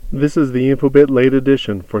This is the Infobitt late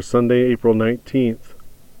edition for Sunday, April 19th.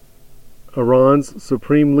 Iran's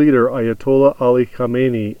supreme leader Ayatollah Ali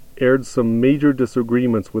Khamenei aired some major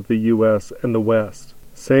disagreements with the U.S. and the West,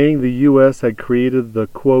 saying the U.S. had created the,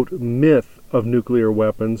 quote, myth of nuclear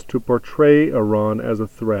weapons to portray Iran as a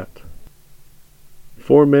threat.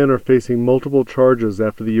 4 men are facing multiple charges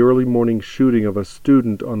after the early morning shooting of a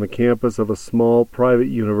student on the campus of a small private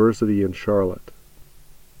university in Charlotte.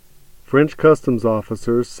 French customs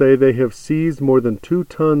officers say they have seized more than 2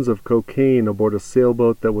 tons of cocaine aboard a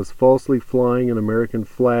sailboat that was falsely flying an American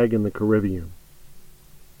flag in the Caribbean.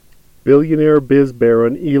 Billionaire biz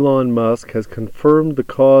baron Elon Musk has confirmed the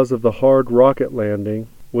cause of the hard rocket landing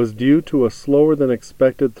was due to a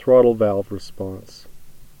slower-than-expected throttle valve response.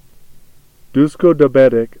 Duško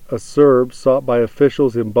Dabetic, a Serb sought by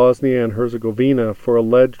officials in Bosnia and Herzegovina for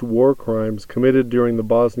alleged war crimes committed during the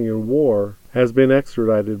Bosnian War, has been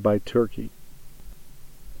extradited by Turkey.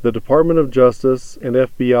 The Department of Justice and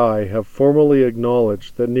FBI have formally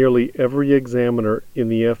acknowledged that nearly every examiner in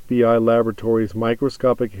the FBI laboratory's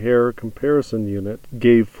microscopic hair comparison unit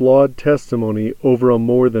gave flawed testimony over a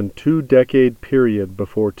more than 2-decade period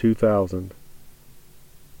before 2000.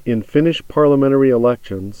 In Finnish parliamentary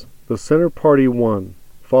elections, the Centre Party won,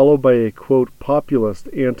 followed by a, quote, populist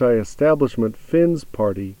anti-establishment Finns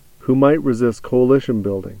party who might resist coalition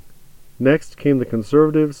building. Next came the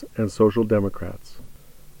Conservatives and Social Democrats.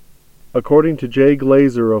 According to Jay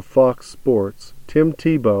Glazer of Fox Sports, Tim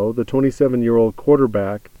Tebow, the 27-year-old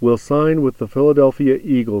quarterback, will sign with the Philadelphia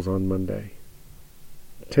Eagles on Monday.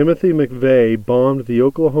 Timothy McVeigh bombed the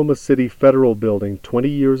Oklahoma City Federal Building 20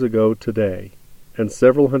 years ago today, and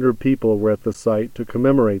several hundred people were at the site to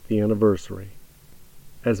commemorate the anniversary.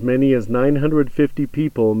 As many as 950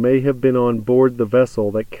 people may have been on board the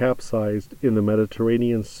vessel that capsized in the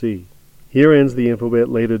Mediterranean Sea. Here ends the Infobitt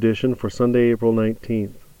late edition for Sunday, April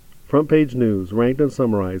 19th. Front page news, ranked and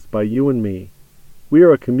summarized by you and me. We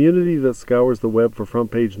are a community that scours the web for front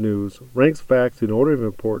page news, ranks facts in order of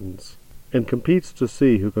importance, and competes to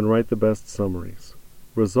see who can write the best summaries.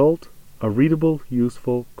 Result, a readable,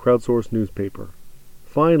 useful, crowdsourced newspaper.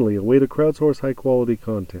 Finally, a way to crowdsource high-quality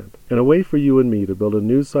content, and a way for you and me to build a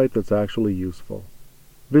news site that's actually useful.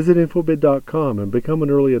 Visit Infobitt.com and become an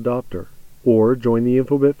early adopter, or join the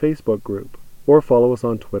Infobitt Facebook group, or follow us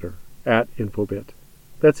on Twitter, @Infobitt.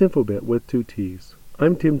 That's Infobitt with 2 T's.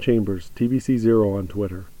 I'm Tim Chambers, TBC0 on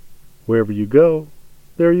Twitter. Wherever you go,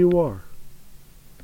 there you are.